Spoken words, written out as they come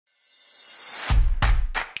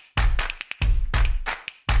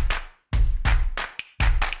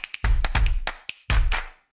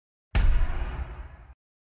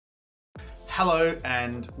Hello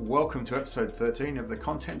and welcome to episode 13 of the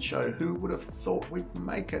Content Show. Who would have thought we'd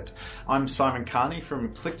make it? I'm Simon Carney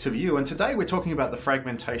from Click to View, and today we're talking about the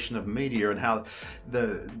fragmentation of media and how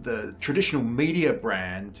the traditional media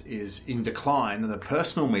brand is in decline, and the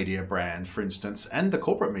personal media brand, for instance, and the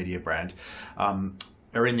corporate media brand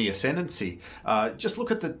are in the ascendancy. Just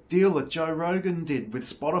look at the deal that Joe Rogan did with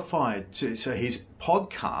Spotify to his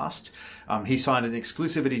podcast. He signed an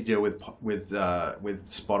exclusivity deal with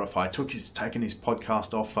Spotify. Taken his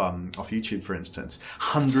podcast off YouTube, for instance.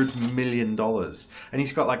 $100 million, and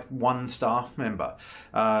he's got like one staff member.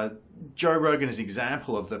 Joe Rogan is an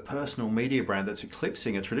example of the personal media brand that's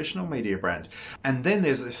eclipsing a traditional media brand. And then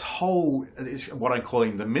there's this whole, what I'm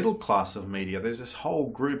calling the middle class of media. There's this whole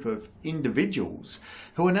group of individuals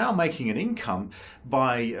who are now making an income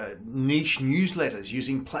by niche newsletters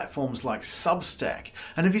using platforms like Substack.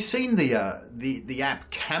 And have you seen the app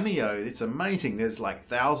Cameo? It's amazing. There's like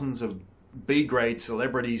thousands of B-grade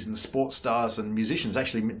celebrities and sports stars and musicians.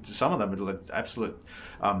 Actually, some of them are absolute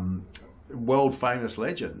world famous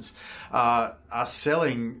legends are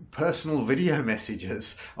selling personal video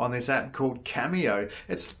messages on this app called Cameo.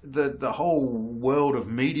 It's the whole world of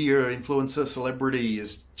media, influencer, celebrity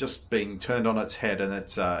is just being turned on its head, and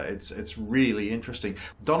it's really interesting.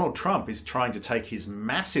 Donald Trump is trying to take his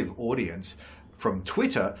massive audience from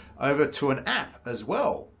Twitter over to an app as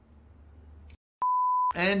well.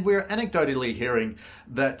 And we're anecdotally hearing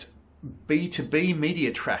that B2B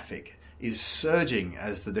media traffic is surging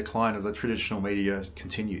as the decline of the traditional media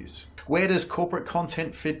continues. Where does corporate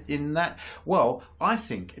content fit in that? Well, I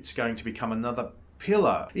think it's going to become another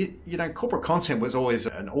pillar. Corporate content was always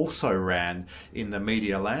an also-ran in the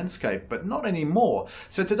media landscape, but not anymore.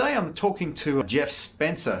 So today I'm talking to Jeff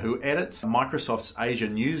Spencer, who edits Microsoft's Asia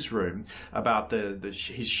newsroom, about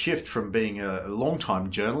his shift from being a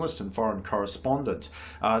long-time journalist and foreign correspondent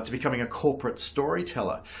to becoming a corporate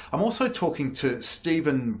storyteller. I'm also talking to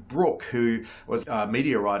Stephen Brooke, who was a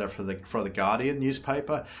media writer for the Guardian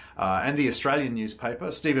newspaper and the Australian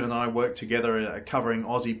newspaper. Stephen and I worked together covering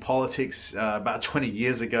Aussie politics about 20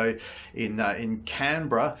 years ago in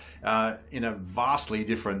Canberra, in a vastly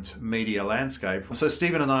different media landscape. So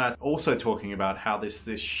Stephen and I are also talking about how this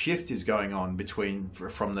shift is going on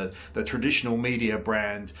from the traditional media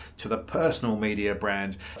brand to the personal media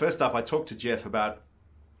brand. First up, I talked to Jeff about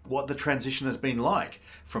what the transition has been like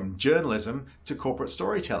from journalism to corporate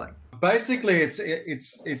storytelling. Basically,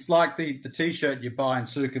 it's like the T-shirt you buy in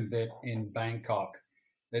Sukhumvit in Bangkok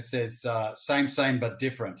that says same but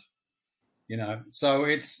different. So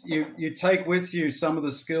it's you take with you some of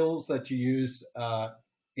the skills that you use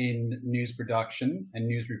in news production and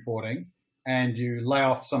news reporting, and you lay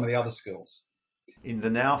off some of the other skills. In the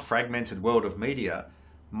now fragmented world of media,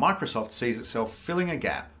 Microsoft sees itself filling a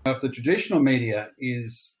gap. If the traditional media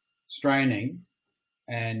is straining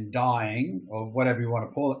and dying, or whatever you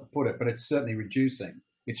want to put it, but it's certainly reducing,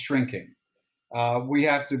 it's shrinking. We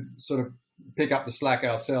have to sort of pick up the slack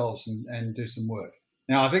ourselves and do some work.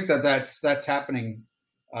 Now, I think that's happening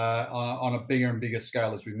on a bigger and bigger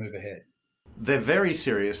scale as we move ahead. They're very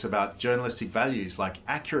serious about journalistic values like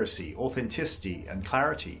accuracy, authenticity, and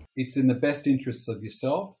clarity. It's in the best interests of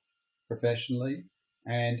yourself, professionally,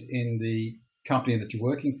 and in the company that you're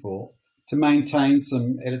working for, to maintain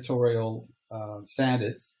some editorial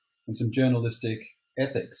standards and some journalistic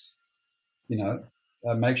ethics.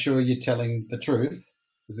 Make sure you're telling the truth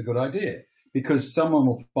is a good idea, because someone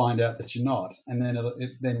will find out that you're not, and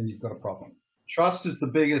then you've got a problem. Trust is the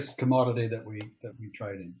biggest commodity that we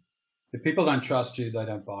trade in. If people don't trust you, they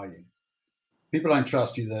don't buy you. If people don't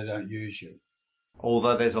trust you, they don't use you.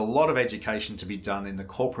 Although there's a lot of education to be done in the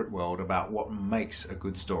corporate world about what makes a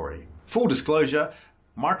good story. Full disclosure,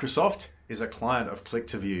 Microsoft is a client of Click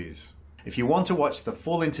to Views. If you want to watch the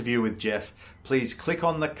full interview with Jeff, please click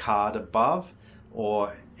on the card above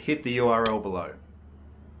or hit the URL below.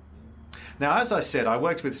 Now, as I said, I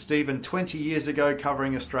worked with Stephen 20 years ago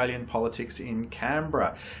covering Australian politics in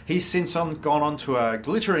Canberra. He's since gone on to a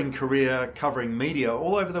glittering career covering media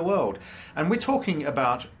all over the world. And we're talking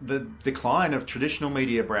about the decline of traditional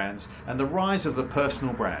media brands and the rise of the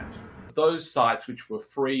personal brand. Those sites which were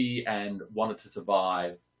free and wanted to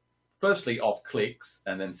survive, firstly off clicks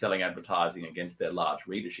and then selling advertising against their large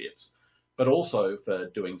readerships, but also for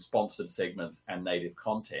doing sponsored segments and native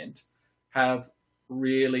content, have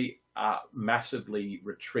really massively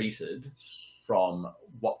retreated from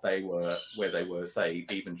where they were, say,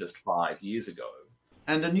 even just 5 years ago.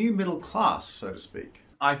 And a new middle class, so to speak.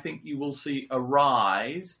 I think you will see a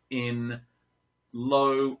rise in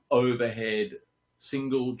low overhead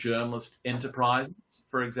single journalist enterprises,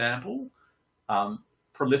 for example,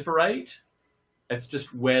 proliferate, It's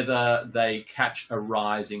just whether they catch a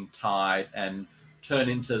rising tide and turn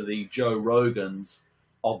into the Joe Rogans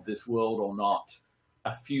of this world or not.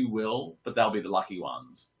 A few will, but they'll be the lucky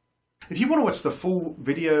ones. If you want to watch the full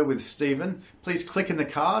video with Stephen, please click in the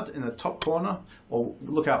card in the top corner or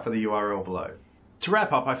look out for the URL below. To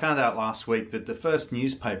wrap up, I found out last week that the first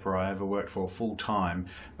newspaper I ever worked for full time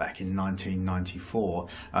back in 1994,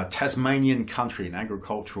 Tasmanian Country, an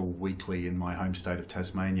agricultural weekly in my home state of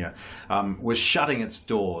Tasmania, was shutting its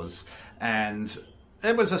doors, and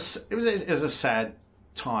it was a sad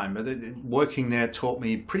time. Working there taught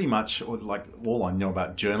me pretty much like all I know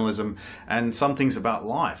about journalism and some things about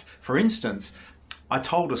life. For instance, I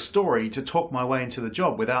told a story to talk my way into the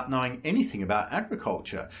job without knowing anything about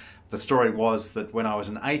agriculture. The story was that when I was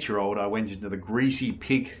an 8-year-old, I went into the Greasy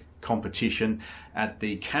Pig competition at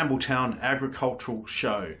the Campbelltown Agricultural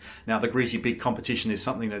Show. Now, the Greasy Pig competition is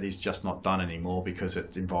something that is just not done anymore because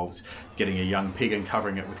it involves getting a young pig and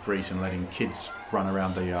covering it with grease and letting kids run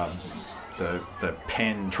around the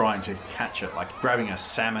pen trying to catch it, like grabbing a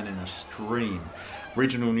salmon in a stream.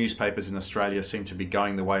 Regional newspapers in Australia seem to be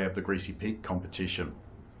going the way of the Greasy Pig competition.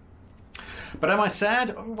 But am I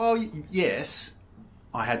sad? Well, yes.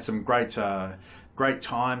 I had some great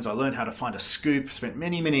times. I learned how to find a scoop, spent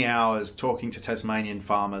many hours talking to Tasmanian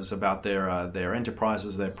farmers about their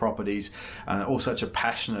enterprises, their properties, and all such a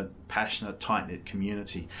passionate, tight-knit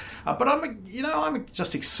community. But I'm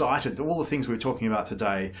just excited. All the things we're talking about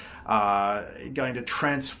today are going to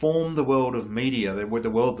transform the world of media, the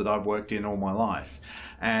world that I've worked in all my life.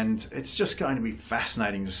 And it's just going to be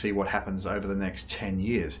fascinating to see what happens over the next 10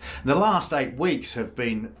 years. The last 8 weeks have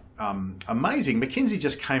been amazing. McKinsey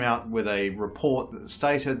just came out with a report that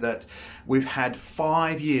stated that we've had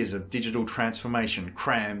 5 years of digital transformation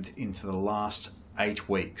crammed into the last 8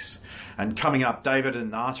 weeks. And coming up, David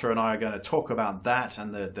and Nata and I are going to talk about that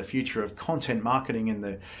and the future of content marketing in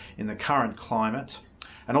the current climate,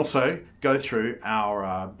 and also go through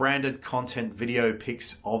our branded content video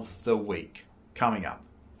picks of the week. Coming up.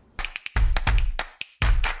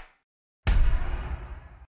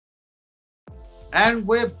 And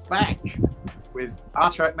we're back with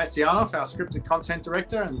Artur Akhmetzianov, our scripted content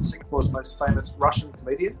director and Singapore's most famous Russian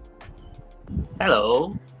comedian.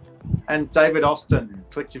 Hello. And David Austin,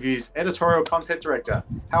 Click2View's editorial content director.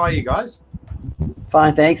 How are you guys?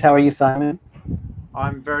 Fine, thanks. How are you, Simon?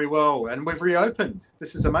 I'm very well, and we've reopened.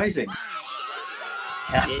 This is amazing.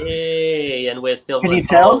 Yeah. Yay, and we're still Can you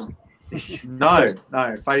tell? No.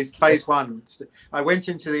 Phase one. I went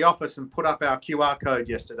into the office and put up our QR code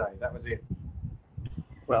yesterday. That was it.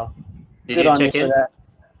 Well, did you check in?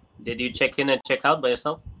 Did you check in and check out by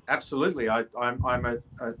yourself? Absolutely. I'm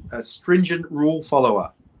a stringent rule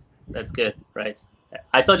follower. That's good, right?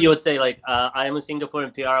 I thought you would say like I am a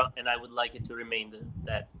Singaporean PR and I would like it to remain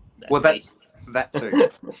that well, way. that too.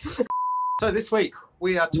 So this week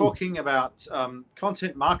we are talking about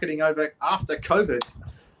content marketing after COVID,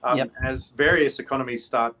 as various economies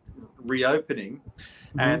start reopening,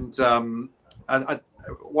 and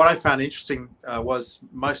what I found interesting was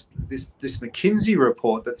this McKinsey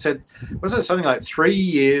report that said, was it something like 3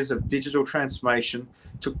 years of digital transformation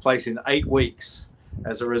took place in 8 weeks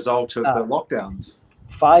as a result of the lockdowns.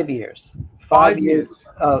 5 years. 5 years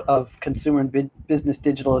of consumer and business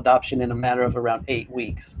digital adoption in a matter of around 8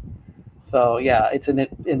 weeks. So yeah, it's an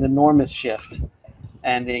enormous shift.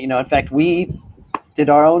 And in fact, we did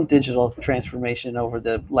our own digital transformation over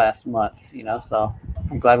the last month. So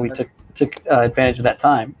I'm glad we took advantage of that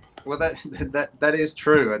time. Well, that is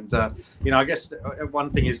true, and I guess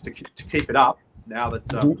one thing is to keep it up now that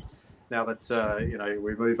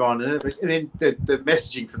we move on. I mean, the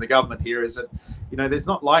messaging from the government here is that there's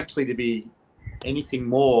not likely to be anything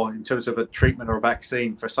more in terms of a treatment or a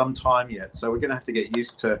vaccine for some time yet. So we're going to have to get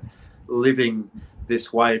used to living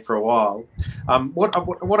this way for a while.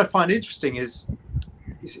 What I find interesting is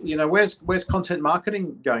where's content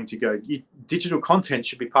marketing going to go? Digital content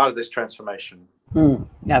should be part of this transformation.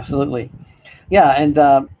 Absolutely. Yeah,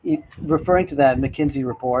 and referring to that McKinsey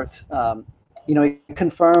report, it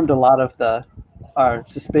confirmed a lot of our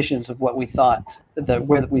suspicions of what we thought,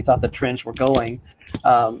 where we thought the trends were going.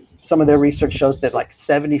 Some of their research shows that like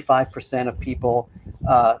 75% of people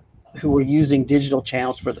who were using digital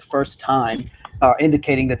channels for the first time are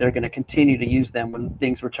indicating that they're going to continue to use them when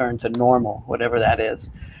things return to normal, whatever that is.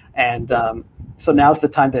 And so now's the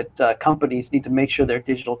time that companies need to make sure their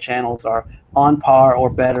digital channels are on par or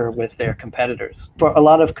better with their competitors. For a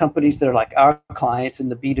lot of companies that are like our clients in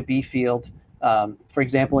the B2B field, for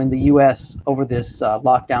example, in the US over this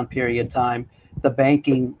lockdown period time, the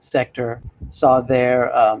banking sector saw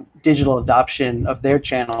their digital adoption of their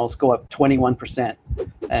channels go up 21%,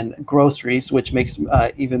 and groceries, which makes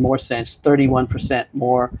even more sense, 31%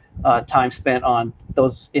 more time spent on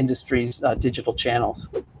those industries' digital channels.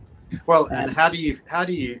 Well, and how do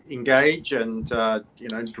you engage and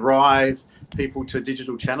drive people to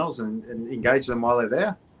digital channels and engage them while they're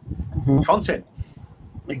there? Mm-hmm. Content.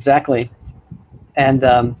 Exactly. And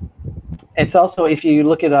it's also, if you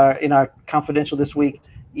look at in our confidential this week,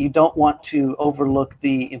 you don't want to overlook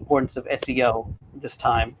the importance of SEO this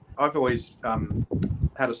time. I've always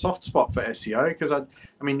had a soft spot for SEO because I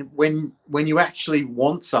mean, when you actually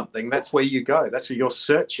want something, that's where you go. That's where you're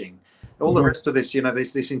searching. All the rest of this,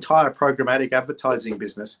 there's this entire programmatic advertising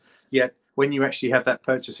business. Yet when you actually have that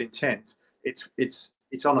purchase intent, it's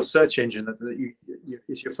on a search engine that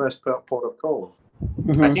is your first port of call.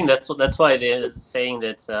 Mm-hmm. I think that's why they're saying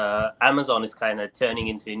that Amazon is kind of turning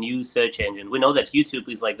into a new search engine. We know that YouTube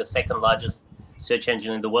is like the second largest search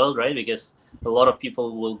engine in the world, right? Because a lot of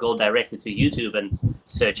people will go directly to YouTube and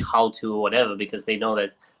search how to or whatever because they know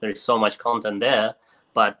that there is so much content there.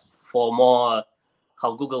 But for more,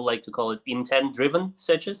 how Google like to call it, intent-driven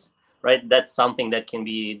searches, right? That's something that can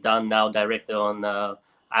be done now directly on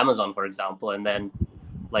Amazon, for example. And then,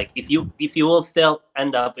 like, if you will still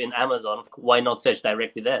end up in Amazon, why not search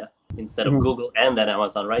directly there instead of Google and then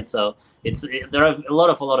Amazon, right? So there are a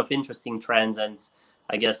lot of interesting trends, and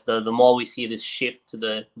I guess the more we see this shift to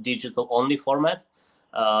the digital-only format,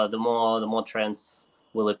 the more trends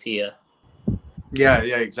will appear. Yeah,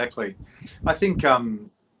 exactly. I think we're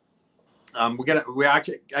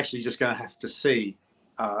actually just going to have to see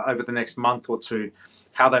over the next month or two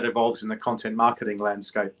how that evolves in the content marketing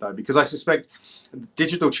landscape, though, because I suspect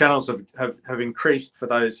digital channels have increased for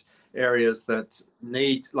those areas that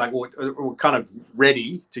need, like, or kind of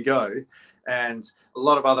ready to go, and a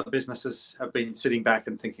lot of other businesses have been sitting back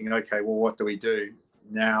and thinking, okay, well, what do we do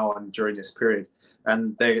now and during this period?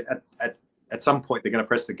 And they at some point they're going to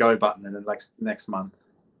press the go button in the next month.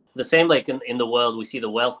 The same, like in the world, we see the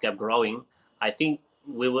wealth gap growing. I think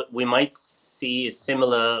we might see a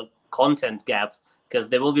similar content gap, because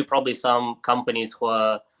there will be probably some companies who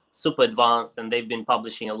are super advanced and they've been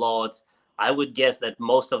publishing a lot. I would guess that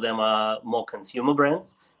most of them are more consumer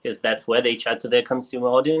brands, because that's where they chat to their consumer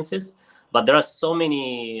audiences. But there are so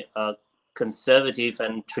many conservative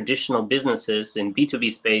and traditional businesses in B2B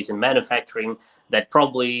space and manufacturing that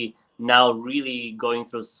probably now really going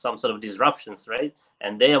through some sort of disruptions, right?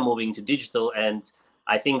 And they are moving to digital, and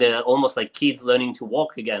I think they're almost like kids learning to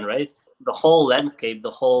walk again, right? The whole landscape, the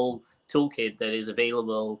whole toolkit that is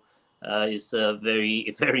available is a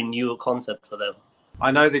very new concept for them.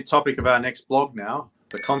 I know the topic of our next blog now,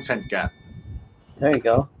 the content gap. There you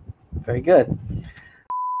go. Very good.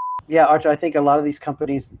 Yeah, Artur, I think a lot of these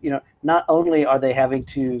companies, not only are they having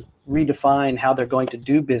to redefine how they're going to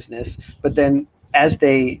do business, but then as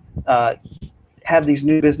they have these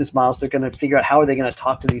new business models, they're going to figure out how are they going to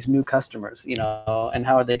talk to these new customers, and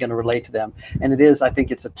how are they going to relate to them. And I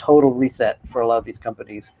think it's a total reset for a lot of these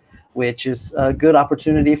companies, which is a good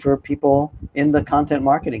opportunity for people in the content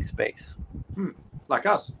marketing space. Like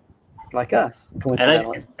us.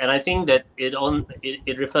 Coincidentally. And I think that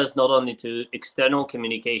it refers not only to external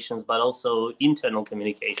communications, but also internal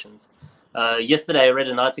communications. Yesterday, I read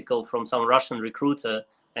an article from some Russian recruiter,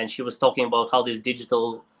 and she was talking about how this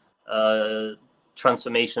digital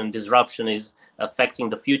transformation disruption is affecting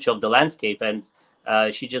the future of the landscape. And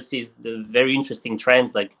she just sees the very interesting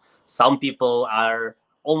trends. Like, some people are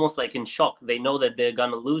almost like in shock. They know that they're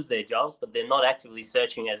going to lose their jobs, but they're not actively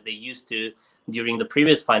searching as they used to during the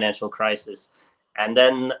previous financial crisis. And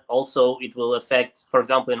then also it will affect, for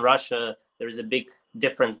example, in Russia, there is a big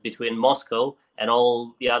difference between Moscow and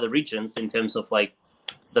all the other regions in terms of like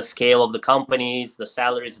the scale of the companies, the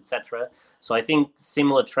salaries, etc. So I think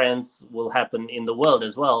similar trends will happen in the world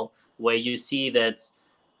as well, where you see that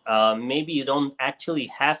maybe you don't actually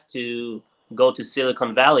have to go to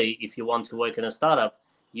Silicon Valley if you want to work in a startup.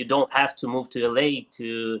 You don't have to move to LA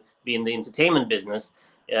to be in the entertainment business.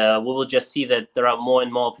 We will just see that there are more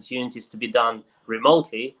and more opportunities to be done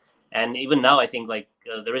remotely. And even now, I think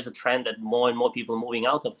there is a trend that more and more people moving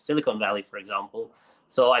out of Silicon Valley, for example.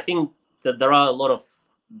 So I think that there are a lot of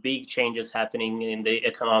big changes happening in the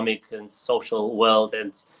economic and social world,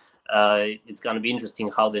 and it's going to be interesting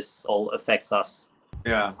how this all affects us.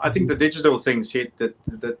 Yeah, I think the digital things hit the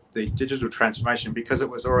digital transformation because it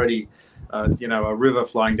was already, a river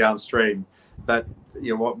flowing downstream. That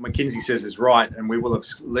what McKinsey says is right, and we will have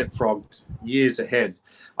leapfrogged years ahead.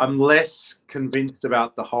 I'm less convinced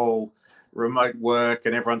about the whole remote work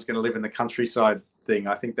and everyone's going to live in the countryside thing.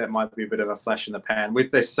 I think that might be a bit of a flash in the pan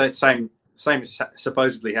with this same same is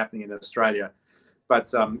supposedly happening in Australia.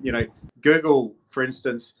 But you know, Google, for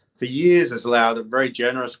instance, for years has allowed a very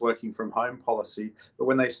generous working from home policy. But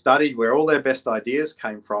when they studied where all their best ideas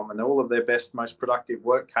came from and all of their best, most productive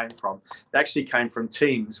work came from, it actually came from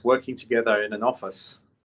teams working together in an office.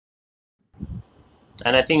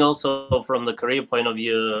 And I think also from the career point of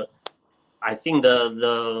view, I think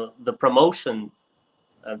the promotion,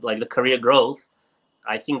 like the career growth,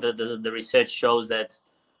 I think that the research shows that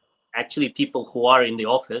actually people who are in the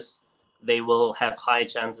office, they will have high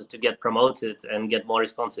chances to get promoted and get more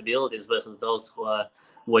responsibilities versus those who are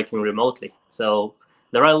working remotely. So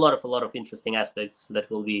there are a lot of interesting aspects that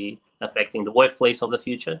will be affecting the workplace of the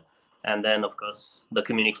future, and then of course the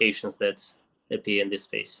communications that appear in this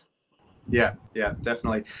space. Yeah,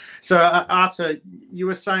 definitely. So Artur, you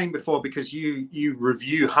were saying before, because you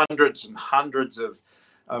review hundreds and hundreds of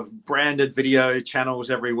branded video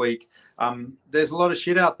channels every week, there's a lot of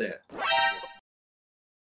shit out there.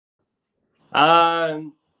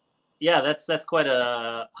 Yeah, that's quite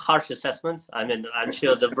a harsh assessment. I mean, I'm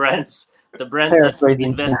sure the brands that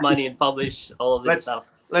invest money and publish all of this stuff.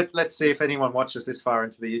 Let's see if anyone watches this far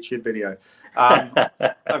into the YouTube video.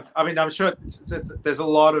 I mean, I'm sure there's a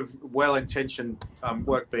lot of well-intentioned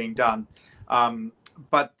work being done,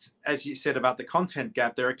 but as you said about the content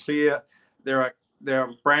gap, there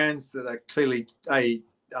are brands that are clearly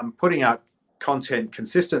putting out content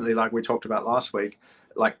consistently, like we talked about last week,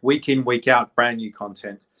 like week in, week out, brand new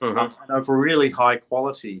content, and of really high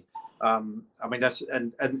quality. I mean, that's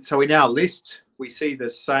and so in our list we see the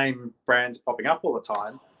same brands popping up all the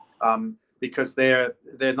time, because they're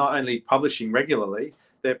not only publishing regularly,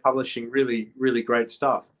 they're publishing really, really great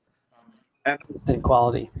stuff. And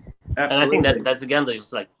quality. Absolutely. And I think that's again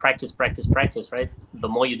just like practice, right? The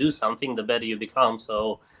more you do something, the better you become.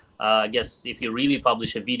 So I guess if you really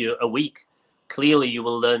publish a video a week, clearly you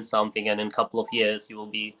will learn something, and in a couple of years you will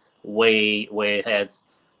be way ahead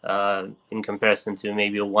in comparison to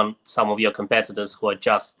maybe some of your competitors who are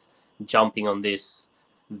just jumping on this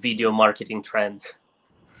video marketing trend.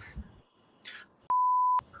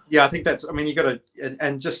 Yeah, I think that's. I mean, you got to,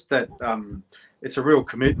 and just that. It's a real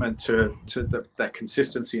commitment to that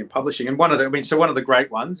consistency in publishing. And one of the great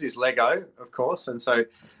ones is Lego, of course. And so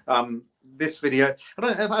this video,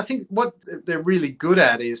 I think what they're really good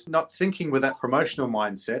at is not thinking with that promotional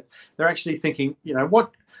mindset. They're actually thinking, you know,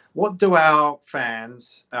 what do our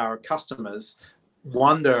fans, our customers,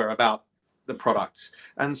 wonder about the products?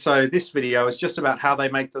 And so this video is just about how they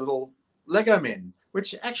make the little Lego men,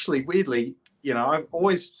 which actually weirdly, you know, I've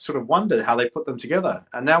always sort of wondered how they put them together,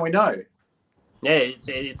 and now we know. Yeah,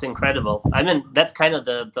 it's incredible. I mean, that's kind of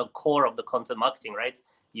the core of the content marketing, right?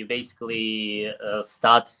 You basically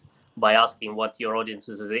start by asking what your audience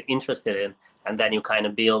is interested in, and then you kind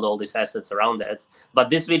of build all these assets around that. But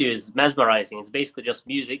this video is mesmerizing. It's basically just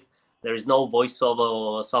music. There is no voiceover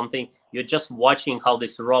or something. You're just watching how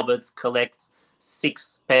these robots collect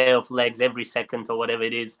 6 pair of legs every second or whatever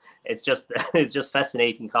it is. It's just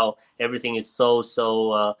fascinating how everything is so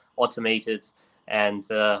automated. And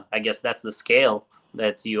I guess that's the scale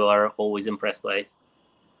that you are always impressed by.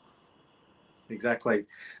 Exactly.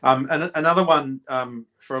 And another one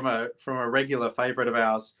from a regular favorite of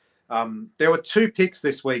ours. There were 2 picks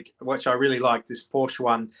this week, which I really liked. This Porsche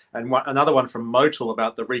one, and another one from Motul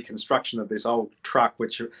about the reconstruction of this old truck,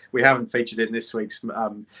 which we haven't featured in this week's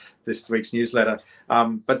newsletter.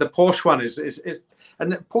 But the Porsche one is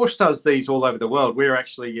and Porsche does these all over the world. We're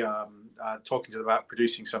actually talking to them about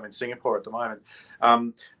producing some in Singapore at the moment.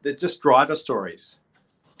 They're just driver stories.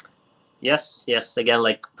 Yes. Again,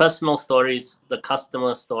 like personal stories, the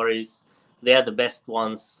customer stories, they are the best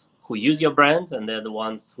ones who use your brand, and they're the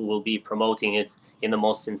ones who will be promoting it in the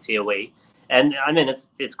most sincere way. And I mean,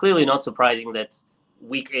 it's clearly not surprising that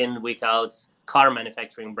week in, week out, car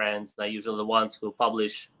manufacturing brands are usually the ones who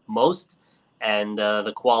publish most, and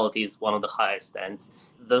the quality is one of the highest. And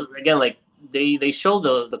again, like they show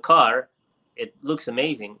the car, it looks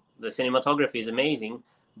amazing. The cinematography is amazing,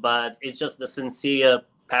 but it's just the sincere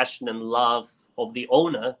passion and love of the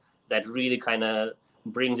owner that really kind of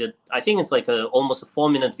brings it. I think it's like almost a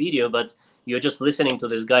 4-minute video, but you're just listening to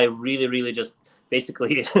this guy really just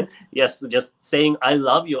basically just saying I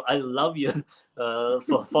love you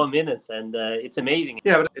for 4 minutes, and it's amazing.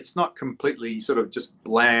 Yeah, but it's not completely sort of just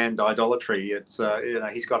bland idolatry. It's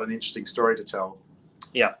he's got an interesting story to tell.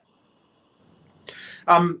 Yeah.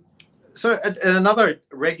 So another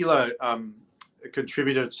regular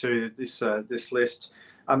contributor to this list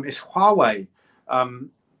is Huawei,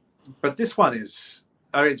 but this one is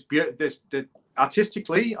it's beautiful.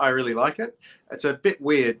 Artistically, I really like it. It's a bit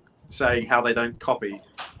weird saying how they don't copy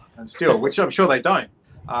and steal, which I'm sure they don't.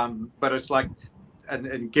 But it's like,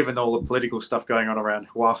 and given all the political stuff going on around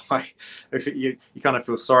Huawei, you kind of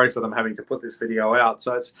feel sorry for them having to put this video out.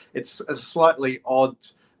 So it's a slightly odd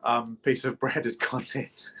piece of branded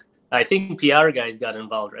content. I think PR guys got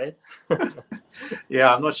involved, right?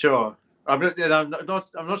 Yeah, I'm not sure. I'm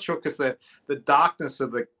not sure because the darkness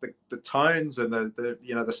of the tones and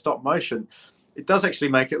the stop motion, it does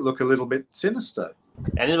actually make it look a little bit sinister.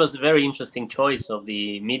 And it was a very interesting choice of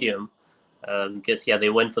the medium. Because they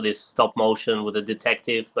went for this stop motion with a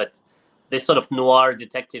detective, but this sort of noir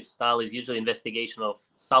detective style is usually investigation of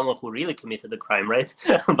someone who really committed the crime, right?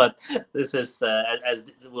 But this is, as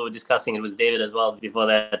we were discussing it with David as well before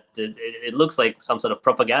that, it looks like some sort of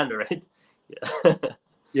propaganda, right?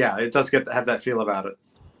 Yeah, it does have that feel about it.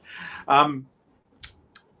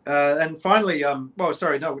 And finally, well,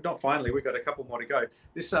 sorry, no, not finally. We've got a couple more to go.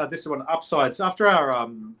 This one, Upsides. After our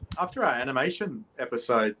animation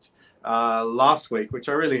episode last week, which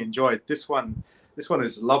I really enjoyed. This one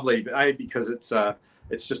is lovely, because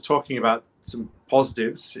it's just talking about some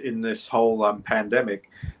positives in this whole pandemic,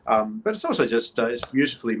 but it's also just it's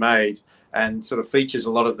beautifully made and sort of features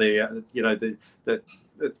a lot of the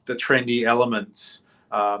the trendy elements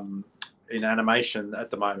in animation at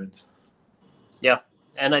the moment. Yeah,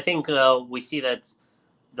 and I think we see that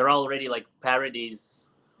there are already like parodies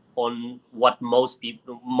on what most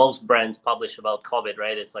brands publish about COVID,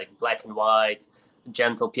 right? It's like black and white,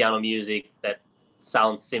 gentle piano music that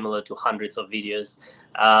sounds similar to hundreds of videos.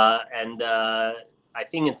 And I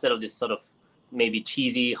think instead of this sort of maybe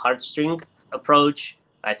cheesy heartstring approach,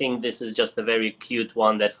 I think this is just a very cute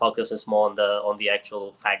one that focuses more on the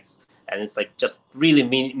actual facts. And it's like just really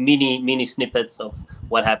mini snippets of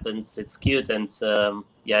what happens. It's cute and a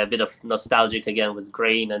bit of nostalgic again with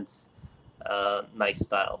grain and nice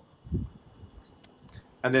style.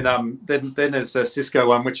 And then there's a Cisco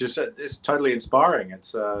one, which is totally inspiring.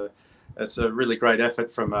 It's a really great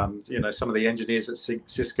effort from some of the engineers at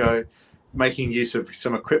Cisco, making use of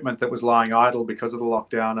some equipment that was lying idle because of the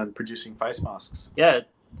lockdown and producing face masks. Yeah,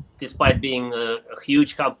 despite being a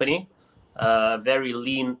huge company, very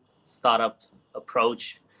lean startup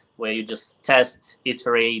approach where you just test,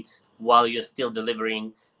 iterate while you're still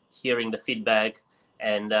delivering, hearing the feedback.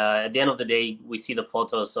 And at the end of the day, we see the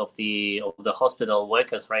photos of the hospital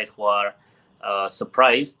workers, right, who are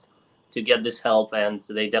surprised to get this help, and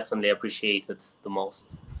they definitely appreciate it the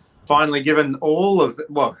most. Finally, given all of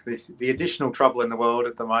the additional trouble in the world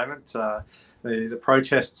at the moment, the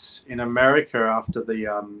protests in America after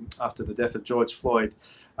the death of George Floyd,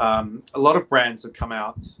 a lot of brands have come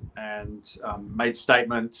out and made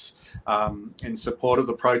statements in support of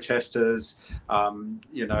the protesters,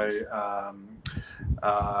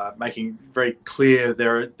 making very clear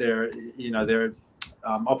their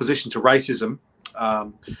opposition to racism.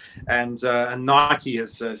 And Nike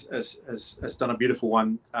has done a beautiful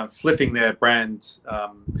one, flipping their brand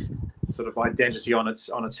sort of identity on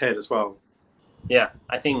its head as well. Yeah,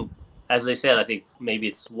 I think, as they said, I think maybe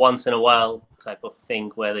it's once in a while type of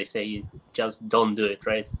thing where they say you just don't do it,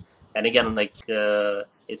 right? And again, like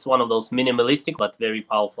it's one of those minimalistic but very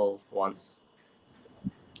powerful ones.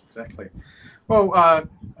 Exactly. Well,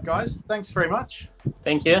 guys, thanks very much.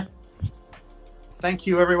 Thank you. Thank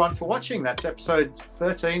you, everyone, for watching. That's episode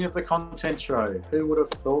 13 of The Content Show. Who would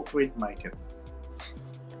have thought we'd make it?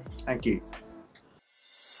 Thank you.